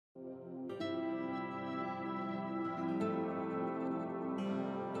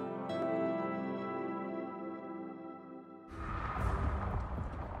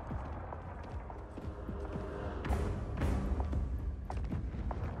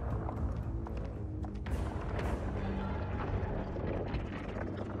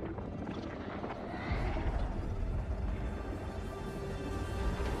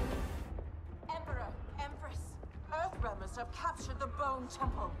have captured the Bone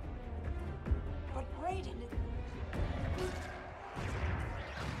Temple. But Raiden...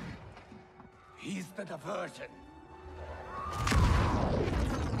 He's the diversion.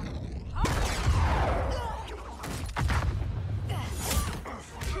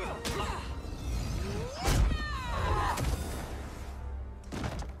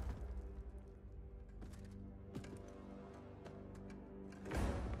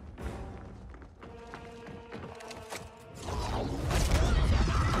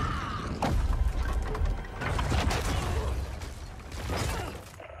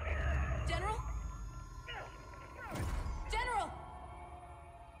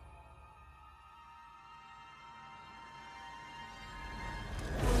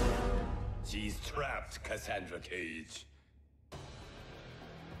 She's trapped, Cassandra Cage.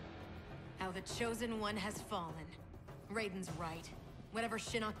 How the Chosen One has fallen. Raiden's right. Whatever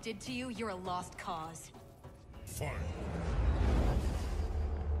Shinnok did to you, you're a lost cause. Fine.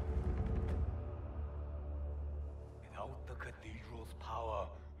 Without the cathedral's power,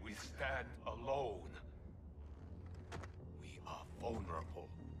 we stand alone. We are vulnerable.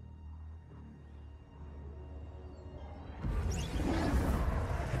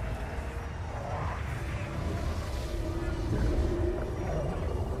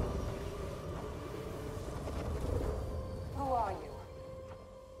 Who are you?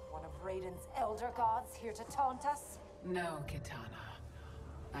 One of Raiden's elder gods here to taunt us? No, Kitana.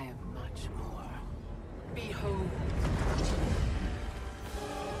 I am much more. Behold!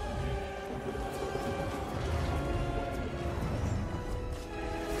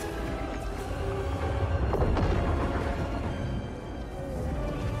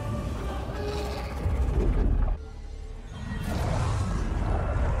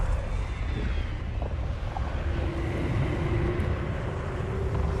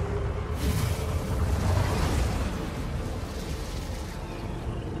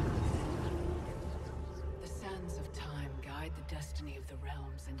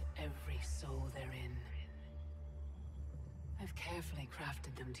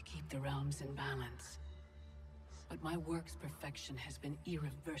 Crafted them to keep the realms in balance. But my work's perfection has been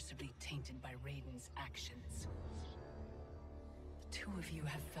irreversibly tainted by Raiden's actions. The two of you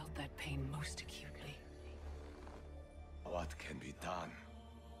have felt that pain most acutely. What can be done?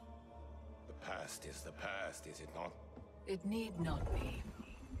 The past is the past, is it not? It need not be.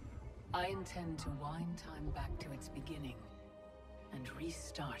 I intend to wind time back to its beginning and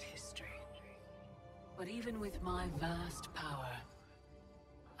restart history. But even with my vast power,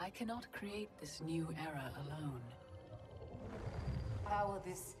 I cannot create this new era alone. How will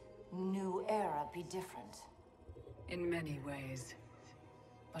this new era be different? In many ways.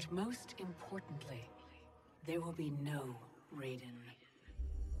 But most importantly, there will be no Raiden.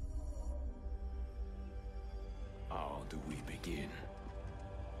 How do we begin?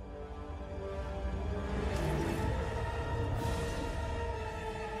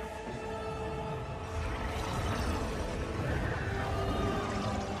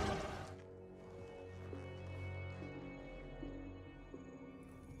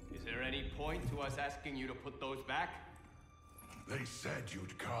 Is there any point to us asking you to put those back? They said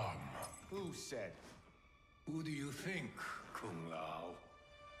you'd come. Who said? Who do you think, Kung Lao?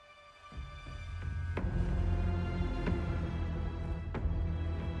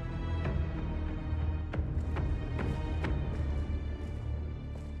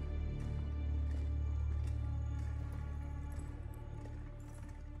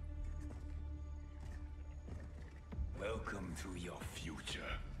 Welcome to your future.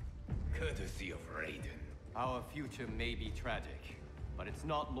 Courtesy of Raiden. Our future may be tragic, but it's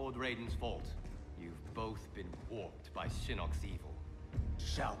not Lord Raiden's fault. You've both been warped by Shinnok's evil.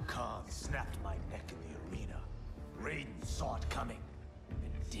 Shao Kahn snapped my neck in the arena. Raiden saw it coming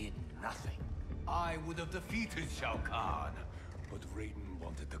and did nothing. I would have defeated Shao Kahn, but Raiden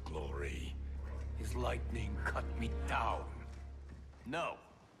wanted the glory. His lightning cut me down. No,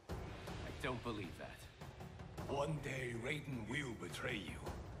 I don't believe that. One day Raiden will betray you.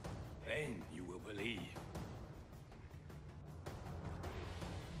 Then you will believe.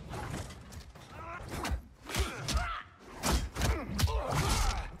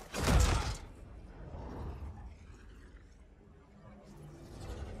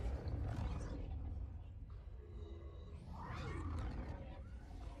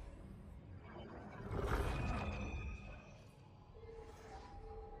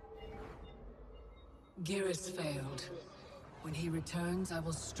 Geras failed. When he returns, I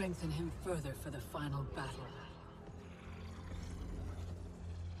will strengthen him further for the final battle.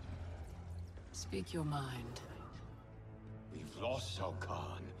 Speak your mind. We've lost Shao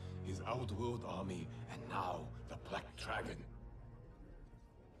Kahn, his outworld army, and now the Black Dragon.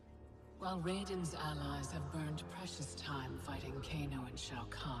 While Raiden's allies have burned precious time fighting Kano and Shao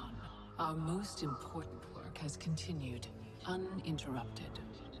Kahn, our most important work has continued, uninterrupted,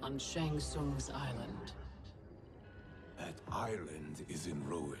 on Shang Tsung's island. That island is in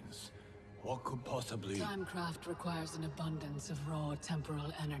ruins. What could possibly... Timecraft requires an abundance of raw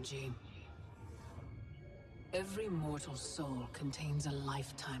temporal energy. Every mortal soul contains a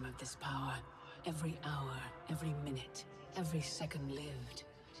lifetime of this power. Every hour, every minute, every second lived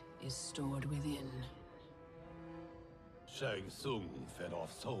is stored within. Shang Tsung fed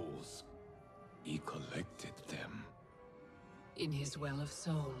off souls. He collected them. In his well of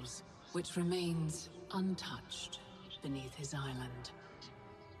souls, which remains untouched beneath his island.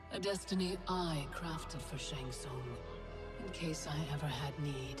 A destiny I crafted for Shang Tsung, in case I ever had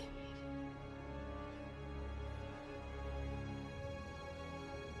need.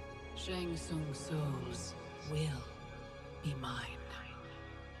 Shang Tsung's souls will be mine.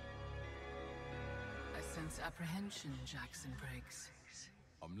 I sense apprehension, Jackson Briggs.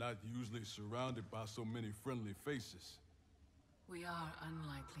 I'm not usually surrounded by so many friendly faces. We are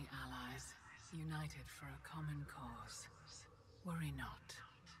unlikely allies, united for a common cause. Worry not.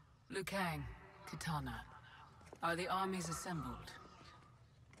 Liu Kang, Kitana, are the armies assembled?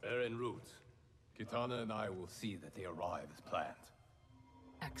 They're en route. Kitana and I will see that they arrive as planned.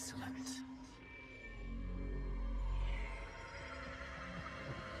 Excellent.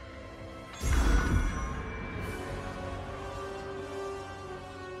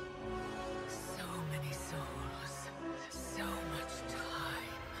 So many souls, so much time.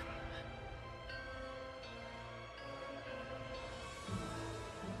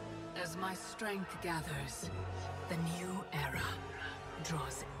 As my strength gathers, the new era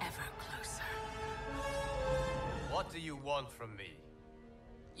draws ever closer. What do you want from me?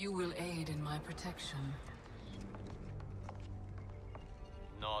 You will aid in my protection.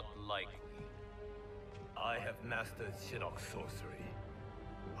 Not likely. I have mastered Shinnok's sorcery.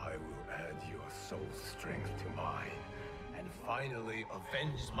 I will add your soul strength to mine, and finally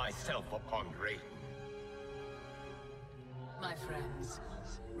avenge myself upon Raiden. My friends,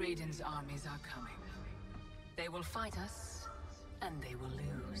 Raiden's armies are coming. They will fight us, and they will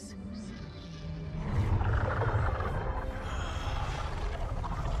lose.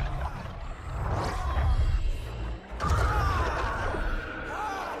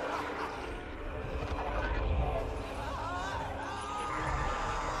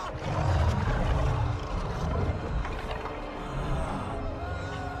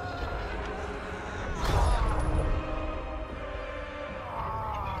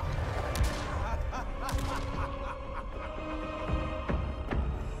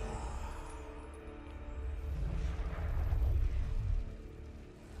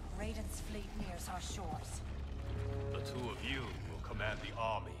 Raiden's fleet nears our shores. The two of you will command the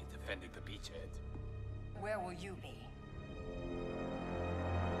army defending the beachhead. Where will you be?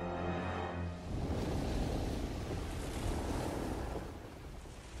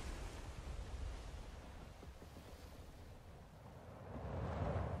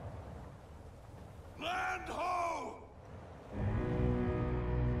 Land ho!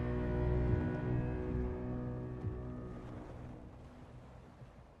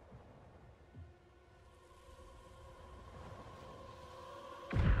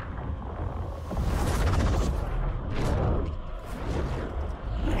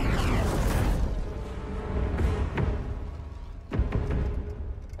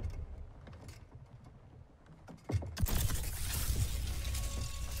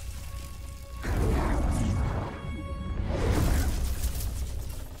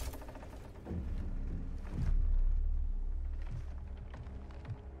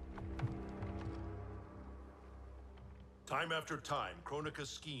 Time after time, Kronika's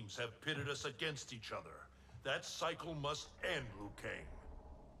schemes have pitted us against each other. That cycle must end, Liu Kang.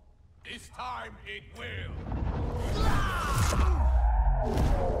 This time it will!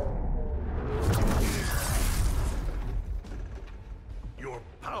 Your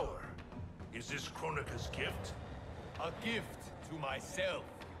power. Is this Kronika's gift? A gift to myself,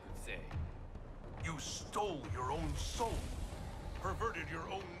 you could say. You stole your own soul. Perverted your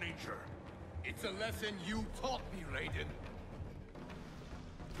own nature. It's a lesson you taught me, Raiden.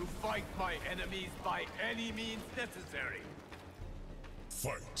 To fight my enemies by any means necessary.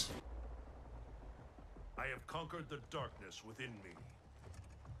 Fight. I have conquered the darkness within me.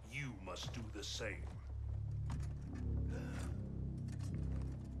 You must do the same.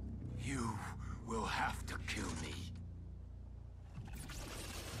 You will have to kill me.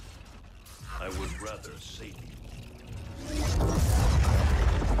 I would rather save you.